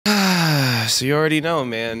So you already know,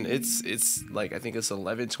 man. It's like, I think it's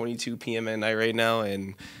 11:22 p.m. at night right now,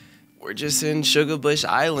 and we're just in Sugar Bush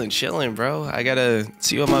Island chilling, bro. I gotta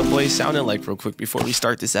see what my boy sounded like real quick before we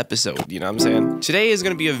start this episode, you know what I'm saying? Today is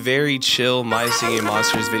gonna be a very chill My Singing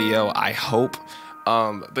Monsters video, I hope.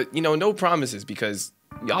 But you know, no promises, because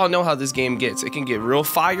y'all know how this game gets. It can get real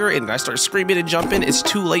fire, and I start screaming and jumping. It's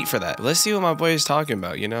too late for that. Let's see what my boy is talking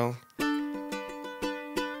about, you know?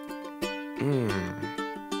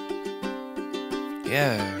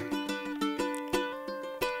 Yeah.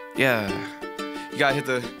 Yeah. You gotta hit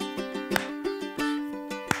the...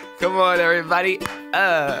 Come on, everybody.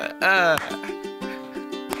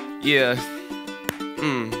 Yeah.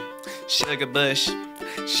 Sugar Bush.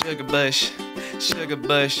 Sugar Bush. Sugar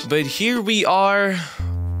Bush. But here we are.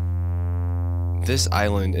 This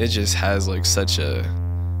island, it just has like such a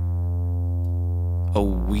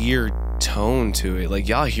weird tone to it. Like,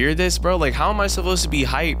 y'all hear this, bro? Like, how am I supposed to be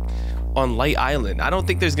hyped on Light Island? I don't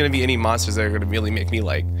think there's gonna be any monsters that are gonna really make me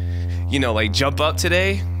like, you know, like jump up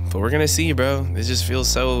today. But we're gonna see, bro. It just feels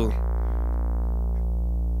so...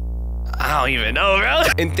 I don't even know, bro.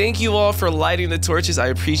 And thank you all for lighting the torches. I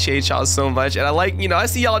appreciate y'all so much. And I like, you know, I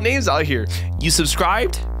see y'all names out here. You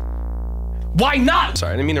subscribed? Why not?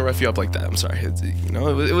 Sorry, I didn't mean to rough you up like that. I'm sorry. You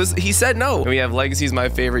know, it was he said no. And we have Legacy's my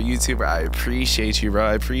favorite YouTuber. I appreciate you, bro.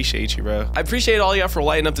 I appreciate you, bro. I appreciate all y'all for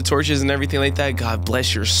lighting up the torches and everything like that. God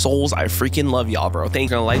bless your souls. I freaking love y'all, bro. Thank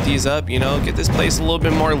you. Gonna light these up, you know, get this place a little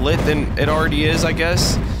bit more lit than it already is, I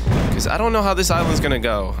guess. Because I don't know how this island's gonna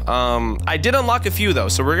go. I did unlock a few though.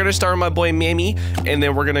 So we're gonna start with my boy Mamie, and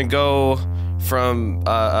then we're gonna go from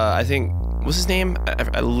I think, what's his name?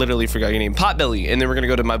 I literally forgot your name. Potbelly. And then we're gonna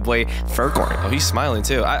go to my boy Furcorn. Oh, he's smiling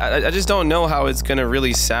too. I just don't know how it's gonna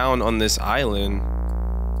really sound on this island.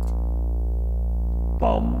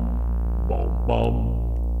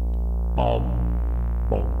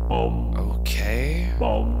 Okay.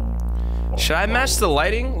 Should I match the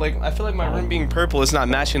lighting? Like, I feel like my room being purple is not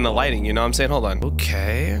matching the lighting, you know what I'm saying? Hold on.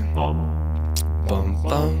 Okay. Bum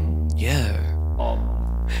bum. Yeah.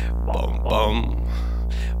 Bum bum.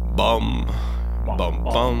 Bum. Bum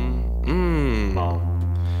bum.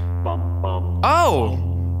 Oh!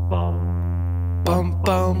 Bum bum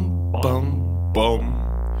bum bum bum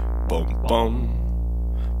bum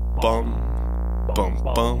bum bum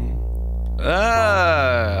bum.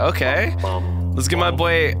 Okay. Let's get my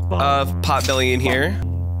boy Potbelly in here.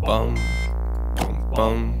 Bum bum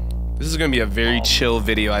bum. This is gonna be a very chill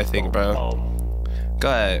video, I think, bro. Go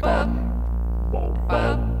ahead.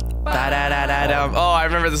 Oh, I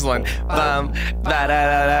remember this one.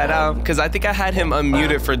 Because I think I had him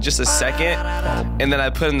unmuted for just a second, and then I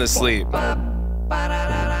put him to sleep.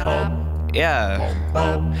 Yeah.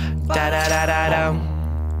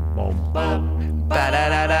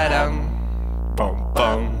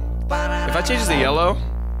 If I change this to yellow,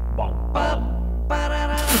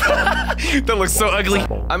 that looks so ugly.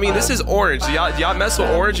 I mean, this is orange. Y'all mess with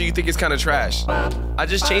orange, or you think it's kind of trash? I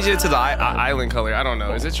just changed it to the island color. I don't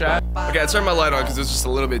know. Is it trash? Okay, I turned my light on because it's just a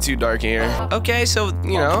little bit too dark in here. Okay, so,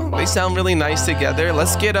 you know, they sound really nice together.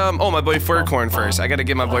 Let's get, oh, my boy Furcorn first. I gotta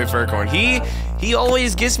get my boy Furcorn. He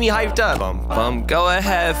always gets me hyped up. Go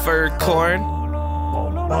ahead, Furcorn.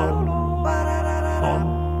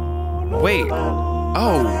 Wait.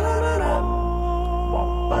 Oh.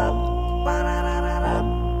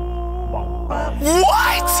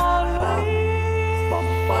 What?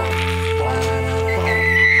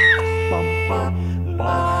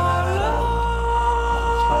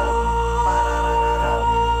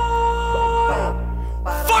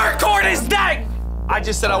 Furcorn is that? I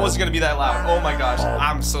just said I wasn't gonna be that loud. Oh my gosh.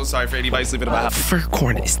 I'm so sorry for anybody sleeping in my house.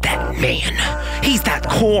 Furcorn is that man. He's that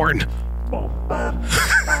corn.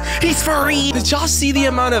 He's furry. Did y'all see the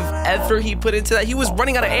amount of effort he put into that? He was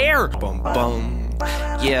running out of air. Bum bum.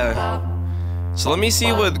 Yeah. So let me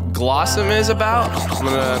see what Glossom is about. I'm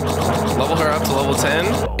gonna level her up to level 10.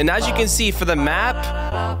 And as you can see, for the map,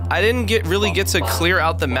 I didn't really get to clear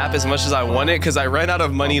out the map as much as I wanted because I ran out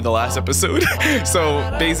of money the last episode. So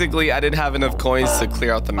basically, I didn't have enough coins to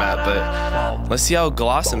clear out the map. But let's see how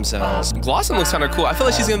Glossom sounds. Glossom looks kind of cool. I feel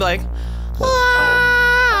like she's gonna be like,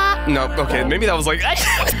 ah. No, okay, maybe that was like,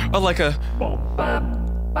 oh, like a.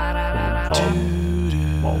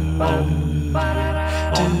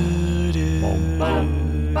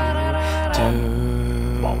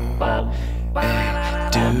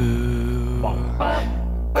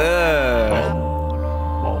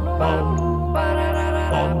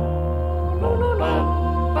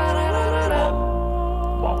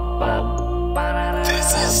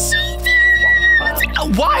 This is so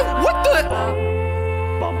bad. Why? What the?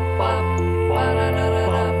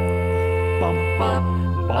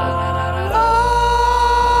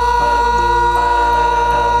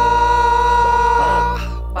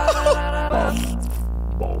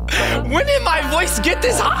 voice get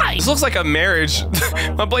this high? This looks like a marriage.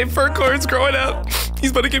 My boy Furcorn's growing up.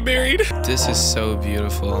 He's about to get married. This is so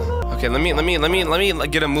beautiful. Okay, let me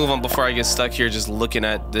get a move on before I get stuck here just looking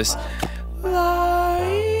at this.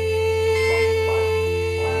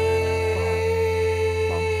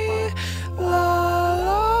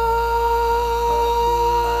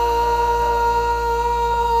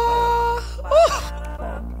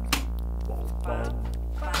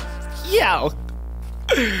 Yeah.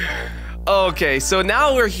 Okay, so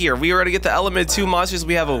now we're here. We are gonna get the element 2 monsters.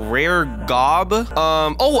 We have a rare gob.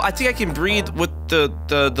 Oh, I think I can breed with the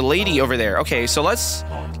lady over there. Okay, so let's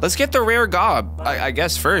get the rare gob, I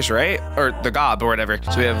guess first, right? Or the gob or whatever.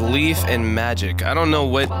 So we have leaf and magic. I don't know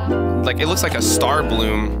what, like it looks like a star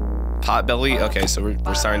bloom. Potbelly. Okay, so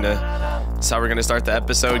we're starting to. That's how we're gonna start the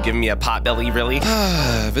episode. Giving me a potbelly, really.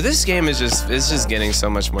 But this game is just getting so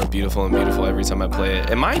much more beautiful and beautiful every time I play it.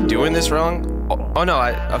 Am I doing this wrong? Oh no,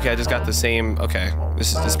 okay, I just got the same. Okay,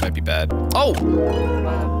 this might be bad. Oh,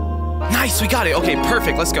 nice, we got it. Okay,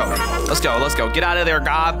 perfect. Let's go. Get out of there,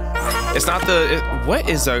 gob. It's not the. What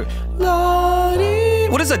is a?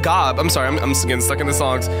 What is a gob? I'm sorry, I'm getting stuck in the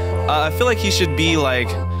songs. I feel like he should be like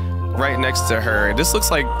right next to her. This looks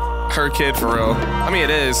like her kid for real. I mean, it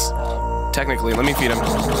is. Technically, let me feed him.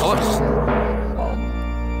 Hold up.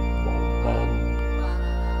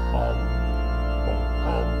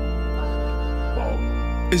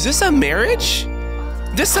 Is this a marriage?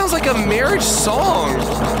 This sounds like a marriage song.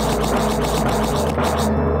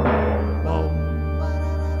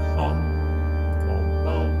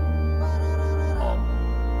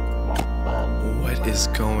 What is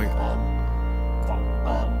going on?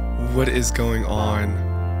 What is going on?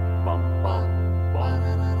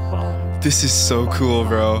 This is so cool,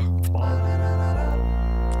 bro.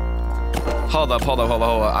 Hold up.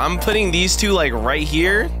 I'm putting these two like right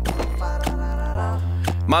here.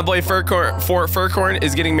 My boy Furcorn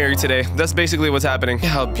is getting married today. That's basically what's happening.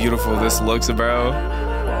 Look how beautiful this looks, bro.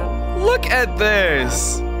 Look at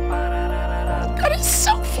this. That is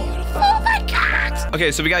so beautiful, oh my God.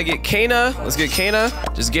 Okay, so we gotta get Kana. Let's get Kana.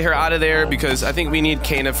 Just get her out of there because I think we need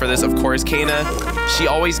Kana for this, of course. Kana, she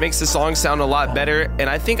always makes the song sound a lot better. And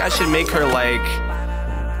I think I should make her like,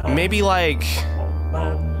 maybe like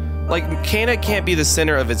Kana can't be the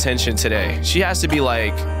center of attention today. She has to be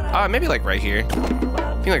like, maybe like right here.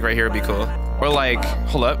 I think like right here would be cool. Or like,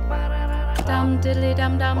 hold up. Dum diddly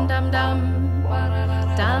dum dum dum dum.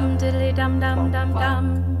 Dum diddly dum dum dum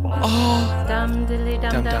dum. Oh. Dum diddly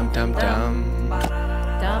dum dum dum dum.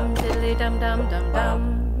 Dum diddly dum dum dum dum.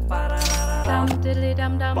 Dum diddly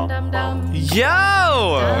dum dum dum dum.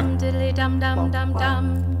 Yo! Dum diddly dum dum dum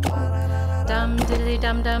dum. Dum diddly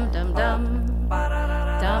dum dum dum dum.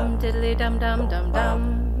 Dum diddly dum dum dum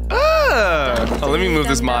dum. Oh, let me move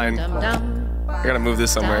this mine. I gotta move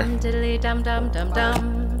this somewhere. Dum diddly dum dum dum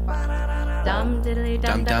dum. Dum diddly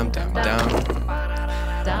dum dum dum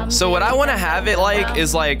dum. So what I want to have it like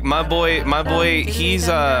is like my boy, he's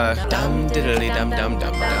dum diddly dum dum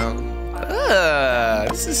dum dum.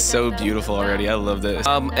 This is so beautiful already. I love this.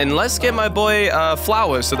 And let's get my boy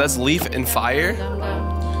Flower. So that's leaf and fire.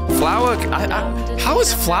 Flower, how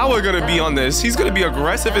is Flower gonna be on this? He's gonna be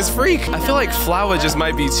aggressive as freak. I feel like Flower just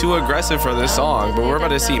might be too aggressive for this song, but we're about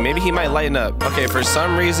to see. Maybe he might lighten up. Okay, for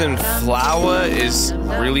some reason, Flower is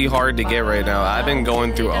really hard to get right now. I've been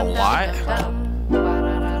going through a lot.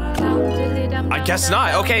 I guess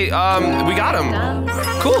not. Okay, we got him.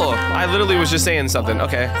 Cool. I literally was just saying something.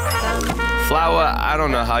 Okay. Flower, I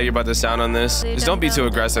don't know how you're about to sound on this. Just don't be too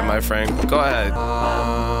aggressive, my friend. Go ahead.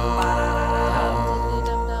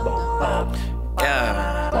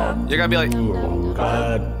 Yeah, you're gonna be like,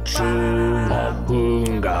 what?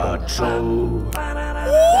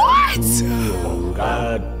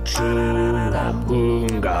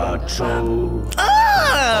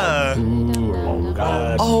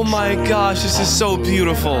 Oh my gosh, this is so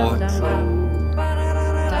beautiful.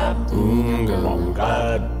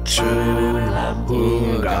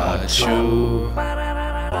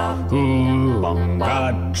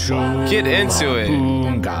 Get into it.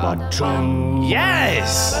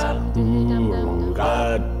 Yes.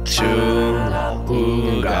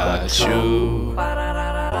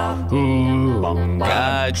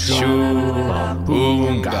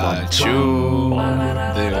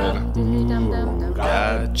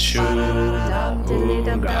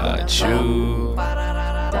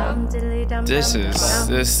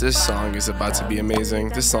 This song is about to be amazing.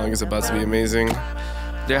 This song is about to be amazing.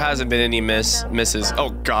 There hasn't been any misses.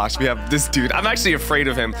 Oh gosh, we have this dude. I'm actually afraid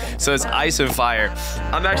of him. So it's ice and fire.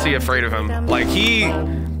 I'm actually afraid of him. Like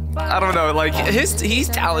I don't know, like he's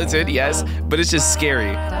talented, yes, but it's just scary.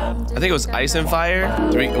 I think it was Ice and Fire.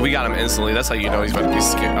 We got him instantly. That's how you know he's about to be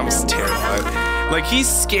scared. I'm terrified. Like he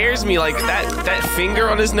scares me. Like that finger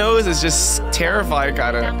on his nose is just terrifying,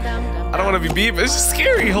 kind of. I don't want to be beat, but it's just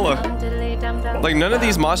scary. Hold on. Like none of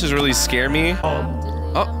these monsters really scare me. Oh.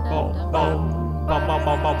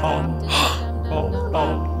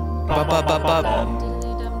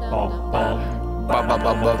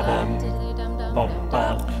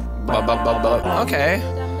 Okay.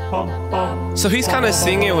 So he's kind of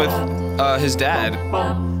singing with his dad.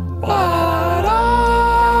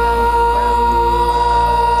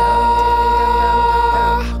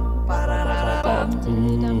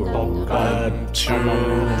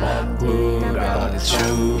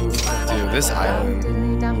 Dude, this island.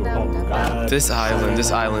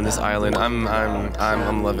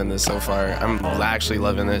 I'm loving this so far. I'm actually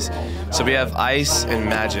loving this. So we have ice and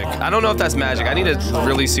magic. I don't know if that's magic. I need to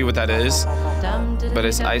really see what that is. But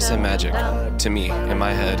it's ice and magic to me in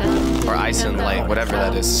my head, or ice and light, whatever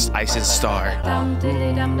that is. Ice and star.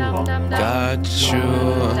 Got you.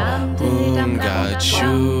 Boom, got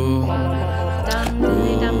you.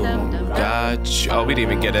 Boom, got you. Oh, we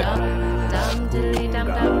didn't even get it.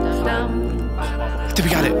 We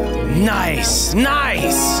got it. Nice,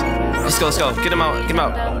 nice. Let's go, let's go. Get him out, get him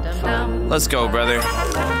out. Let's go, brother.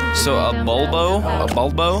 So a bulbo.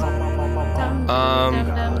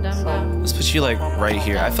 Let's put you like right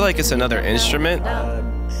here. I feel like it's another instrument.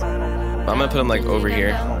 I'm gonna put him like over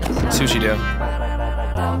here. See what you do.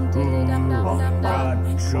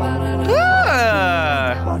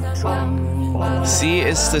 See,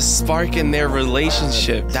 it's the spark in their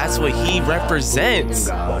relationship. That's what he represents.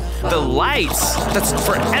 The lights that's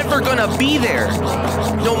forever gonna be there.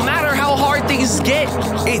 No matter how hard things get,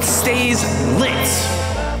 it stays lit.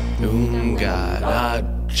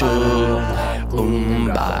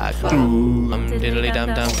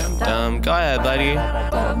 Go ahead, buddy.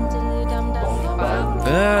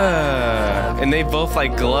 And they both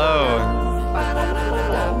like glow.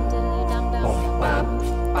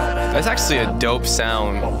 That's actually a dope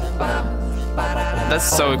sound. That's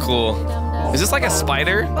so cool. Is this like a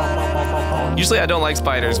spider? Usually I don't like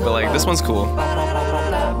spiders, but like this one's cool.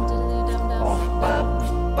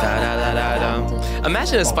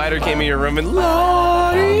 Imagine a spider came in your room and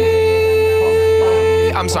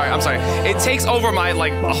I'm sorry. It takes over my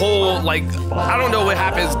like whole like I don't know what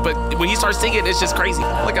happens, but when he starts singing, it's just crazy.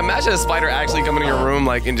 Like imagine a spider actually coming in your room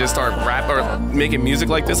like and just start rap or making music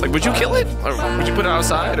like this. Like would you kill it? Or would you put it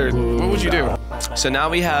outside? Or what would you do? So now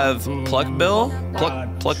we have Pluck Bill.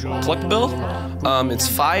 It's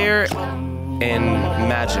fire and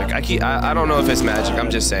magic. I don't know if it's magic.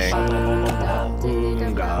 I'm just saying.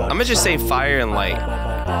 I'm gonna just say fire and light.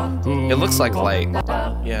 It looks like light.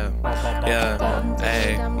 Yeah.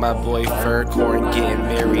 Hey, my boy Furcorn getting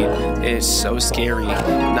married. It's so scary.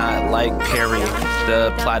 Not like Perry,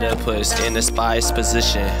 the platypus in the spy's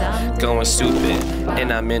position. Going stupid,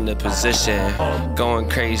 and I'm in the position. Going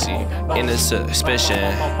crazy, in the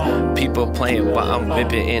suspicion. People playing while I'm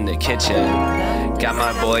whipping in the kitchen. Got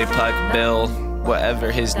my boy Puck Bill,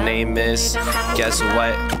 whatever his name is. Guess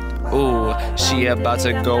what? Ooh, she about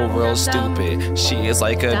to go real stupid. She is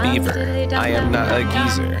like a beaver. I am not a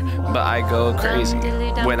geezer, but I go crazy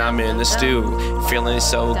when I'm in the stew, feeling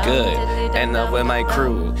so good. And up with my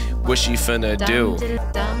crew, what she finna do?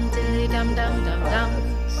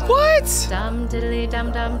 What?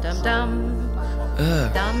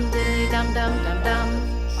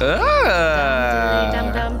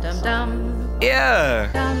 Yeah.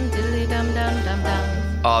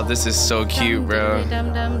 Oh, this is so cute, bro.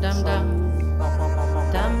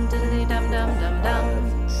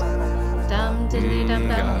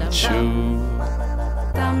 Got you.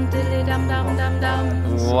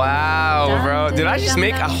 Wow, bro. Did I just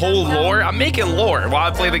make a whole lore? I'm making lore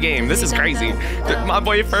while I play the game. This is crazy. My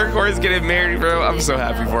boy Furcorn is getting married, bro. I'm so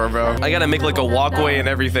happy for him, bro. I gotta make like a walkway and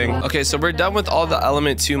everything. Okay, so we're done with all the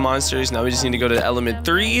element 2 monsters. Now we just need to go to the element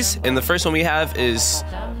 3s. And the first one we have is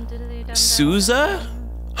Souza.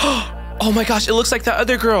 Oh my gosh, it looks like the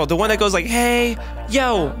other girl. The one that goes like, hey,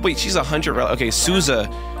 yo. Wait, she's 100. Okay, Souza.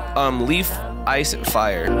 Leaf, ice,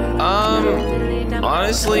 fire.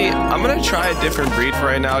 Honestly, I'm gonna try a different breed for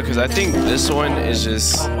right now because I think this one is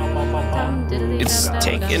just, it's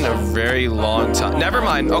taking a very long time. Never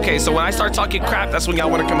mind. Okay, so when I start talking crap, that's when y'all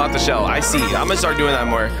want to come out the shell. I see. I'm gonna start doing that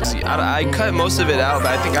more. See, I cut most of it out,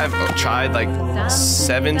 but I think I've tried like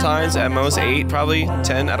 7 times at most, 8, probably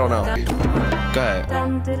 10. I don't know. Go ahead.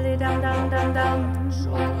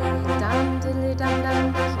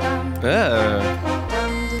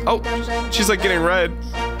 Oh, she's like getting red.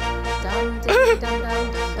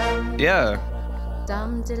 Yeah.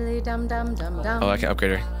 Oh, I can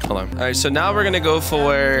upgrade her. Hold on. All right, so now we're gonna go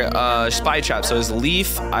for spy trap. So it's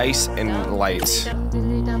leaf, ice, and light.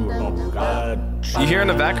 You hear in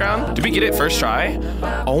the background? Did we get it first try?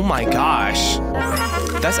 Oh my gosh.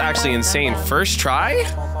 That's actually insane. First try?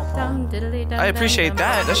 I appreciate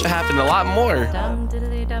that. That should happen a lot more.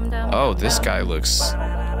 Oh, this guy looks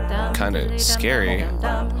kind of scary.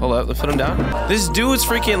 Hold up, let's put him down. This dude's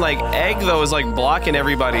freaking like egg though is like blocking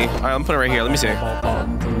everybody. All right, I'm putting it right here. Let me see.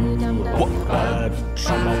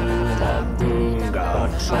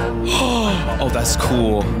 Oh, that's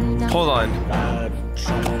cool. Hold on.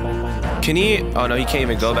 Can he? Oh no, he can't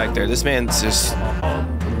even go back there. This man's just.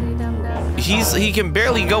 He can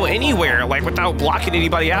barely go anywhere like without blocking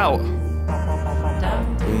anybody out.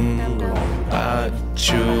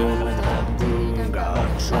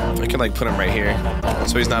 I can like put him right here,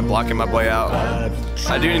 so he's not blocking my boy out.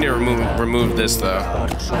 I do need to remove this though.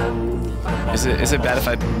 Is it bad if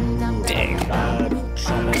I? Dang.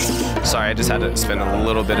 Sorry, I just had to spend a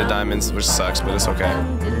little bit of diamonds, which sucks, but it's okay.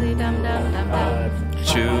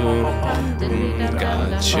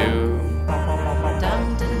 Got you.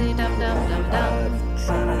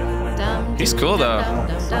 He's cool though.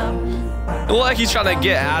 It looks like he's trying to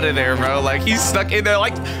get out of there, bro. Like he's stuck in there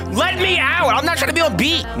like, let me out. I'm not trying to be on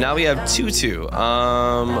beat. Now we have Tutu.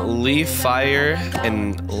 Leaf, fire,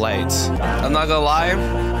 and light. I'm not gonna lie.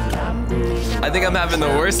 I think I'm having the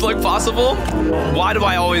worst luck possible. Why do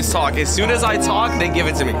I always talk? As soon as I talk, they give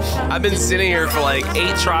it to me. I've been sitting here for like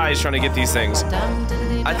 8 tries trying to get these things.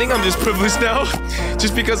 I think I'm just privileged now,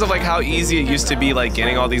 just because of like how easy it used to be like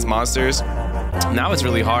getting all these monsters. Now it's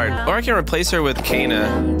really hard. Or I can replace her with Kana.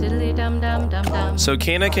 So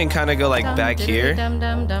Kana can kind of go like back here.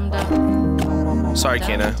 Sorry,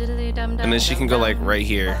 Kana. And then she can go like right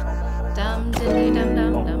here.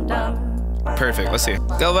 Perfect, let's see.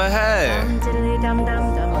 Go ahead.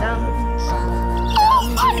 Oh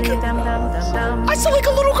my God. I sound like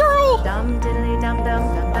a little girl.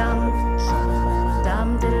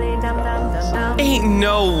 Ain't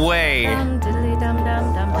no way.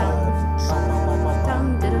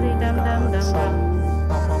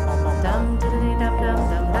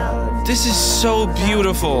 This is so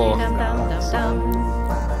beautiful.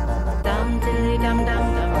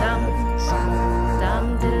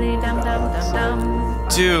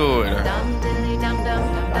 Dude.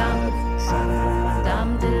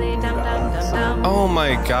 Oh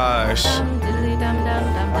my gosh.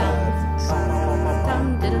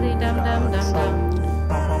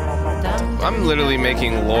 I'm literally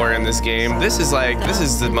making lore in this game. This is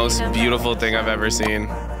the most beautiful thing I've ever seen.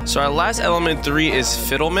 So our last element 3 is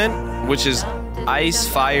fiddlement, which is ice,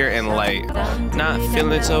 fire, and light. Not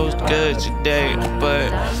feeling so good today,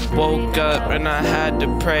 but woke up and I had to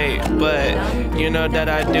pray. But you know that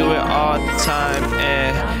I do it all the time,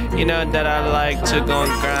 and you know that I like to go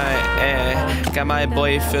and grind. And got my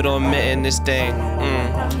boy fiddlement in this thing.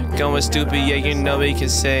 Going stupid, yeah, you know he can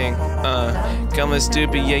sing. Going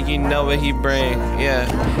stupid, yeah, you know what he bring. Yeah,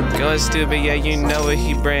 going stupid, yeah, you know what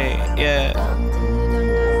he bring. Yeah.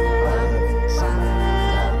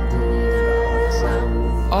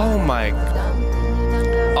 Oh my.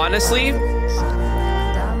 Honestly,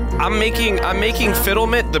 I'm making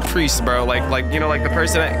fiddlement the priest, bro. Like you know, like the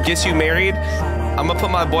person that gets you married. I'm gonna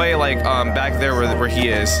put my boy like back there where he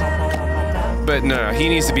is. But no, he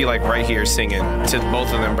needs to be like right here singing to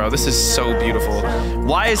both of them, bro. This is so beautiful.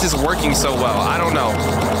 Why is this working so well? I don't know.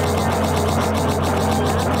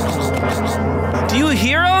 Do you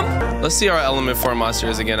hear him? Let's see our element 4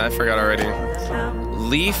 monsters again. I forgot already.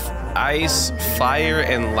 Leaf, ice, fire,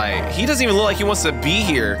 and light. He doesn't even look like he wants to be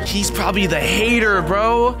here. He's probably the hater,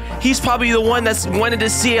 bro. He's probably the one that's wanted to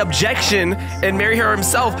see objection and marry her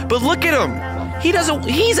himself. But look at him.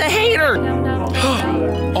 He's a hater.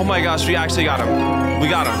 Oh my gosh, we actually got him. We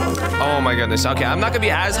got him. Oh my goodness. Okay, I'm not gonna be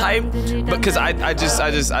as hyped, but because I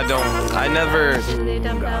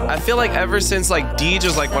feel like ever since like Deej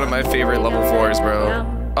was like one of my favorite level 4s, bro.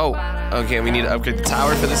 Oh, okay, we need to upgrade the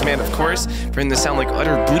tower for this man, of course. For him to sound like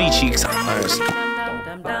utter booty cheeks.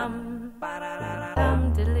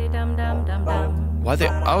 Why they?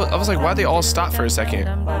 I was like, why'd they all stop for a second?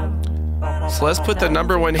 So let's put the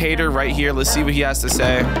 #1 hater right here. Let's see what he has to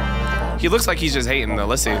say. He looks like he's just hating though.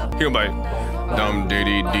 Let's see. Here, buddy. Dum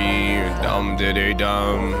diddy dee, dum diddy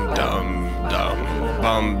dum, dum dum,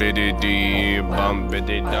 bum biddy dee, bum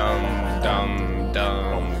biddy dum, dum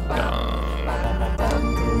dum dum.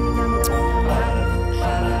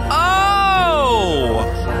 Oh!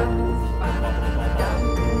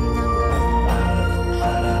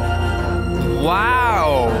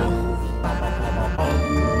 Wow.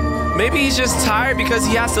 Maybe he's just tired because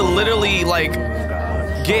he has to literally like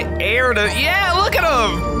get air to, yeah, look at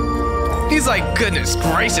him. He's like, goodness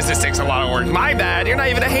gracious, this takes a lot of work. My bad, you're not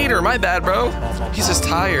even a hater, my bad, bro. He's just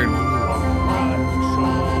tired.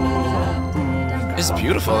 It's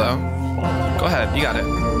beautiful though. Go ahead, you got it.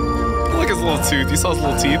 Look at his little tooth, you saw his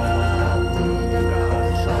little teeth?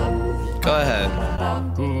 Go ahead.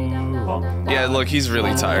 Yeah, look, he's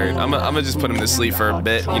really tired. I'm gonna just put him to sleep for a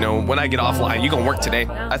bit. You know, when I get offline, you gonna work today.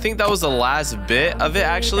 I think that was the last bit of it,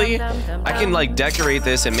 actually. I can like decorate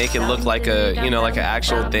this and make it look like a, you know, like an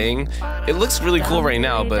actual thing. It looks really cool right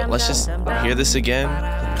now, but let's just hear this again.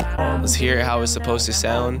 Let's hear how it's supposed to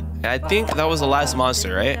sound. And I think that was the last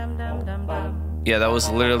monster, right? Yeah, that was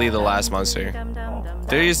literally the last monster.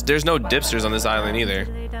 There's no dipsters on this island either.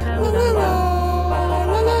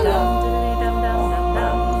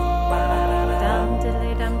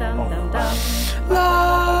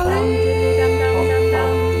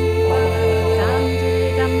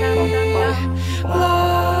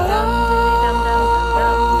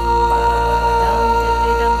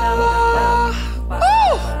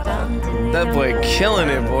 That boy killing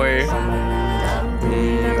it, boy. Got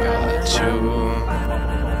you.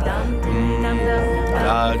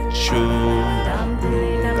 Got you.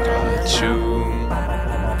 Got you.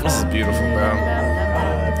 This is beautiful, bro.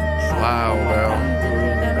 Wow, bro.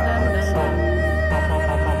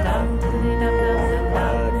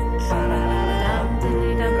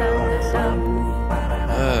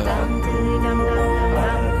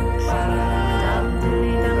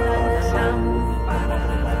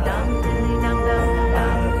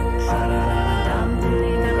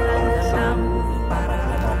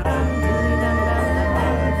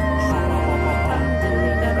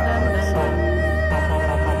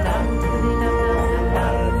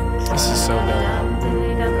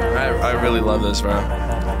 I really love this, bro.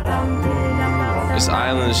 This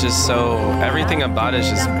island is just so, everything about it is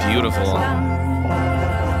just beautiful.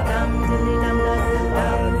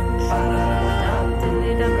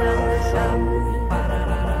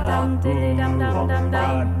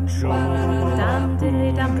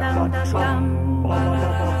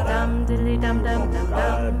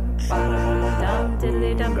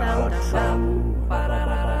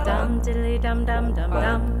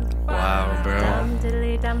 Wow, bro. Wow. Dum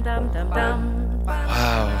diddly dum dum dum dum.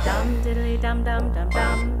 Dum diddly dum dum dum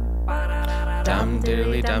dum. Dum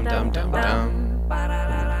diddly dum dum dum dum.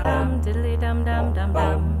 Dum diddly dum dum dum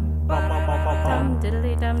dum. Dum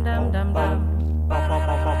diddly dum dum dum dum.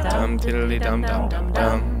 Dum diddly dum dum dum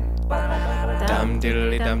dum. Dum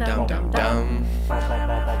diddly dum dum dum dum.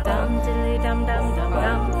 Dum diddly dum dum dum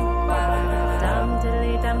dum. Dum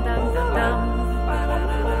diddly dum dum dum dum.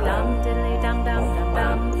 Dum diddly dum dum dum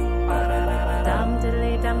dum. Dum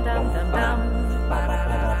diddly dum dum dum dum.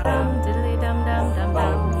 Dum diddly dum dum dum dum.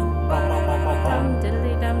 Dum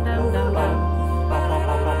diddly dum dum dum dum.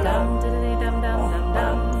 Dum diddly dum dum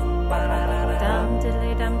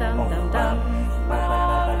dum dum.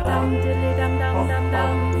 Dum diddly dum dum dum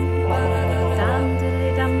dum. Dum diddly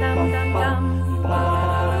dum dum dum dum.